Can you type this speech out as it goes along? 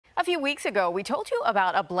A few weeks ago, we told you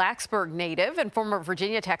about a Blacksburg native and former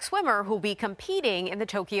Virginia Tech swimmer who'll be competing in the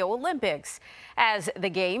Tokyo Olympics. As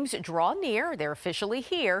the games draw near, they're officially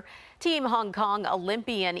here. Team Hong Kong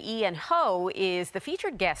Olympian Ian Ho is the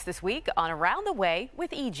featured guest this week on Around the Way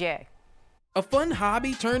with EJ. A fun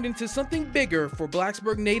hobby turned into something bigger for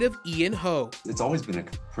Blacksburg native Ian Ho. It's always been a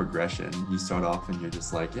progression. You start off and you're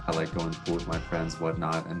just like, yeah, I like going to the pool with my friends,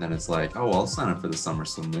 whatnot. And then it's like, oh, I'll sign up for the Summer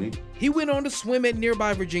Swim League. He went on to swim at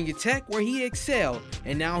nearby Virginia Tech where he excelled.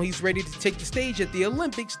 And now he's ready to take the stage at the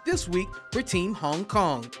Olympics this week for Team Hong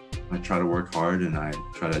Kong. I try to work hard and I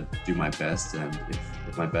try to do my best. And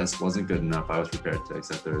if my best wasn't good enough, I was prepared to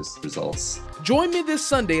accept those results. Join me this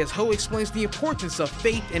Sunday as Ho explains the importance of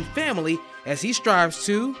faith and family as he strives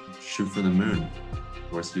to shoot for the moon.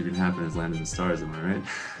 Worst thing can happen is land in the stars, am I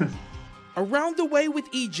right? Around the Way with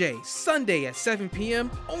EJ, Sunday at 7 p.m.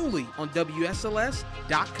 only on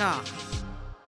WSLS.com.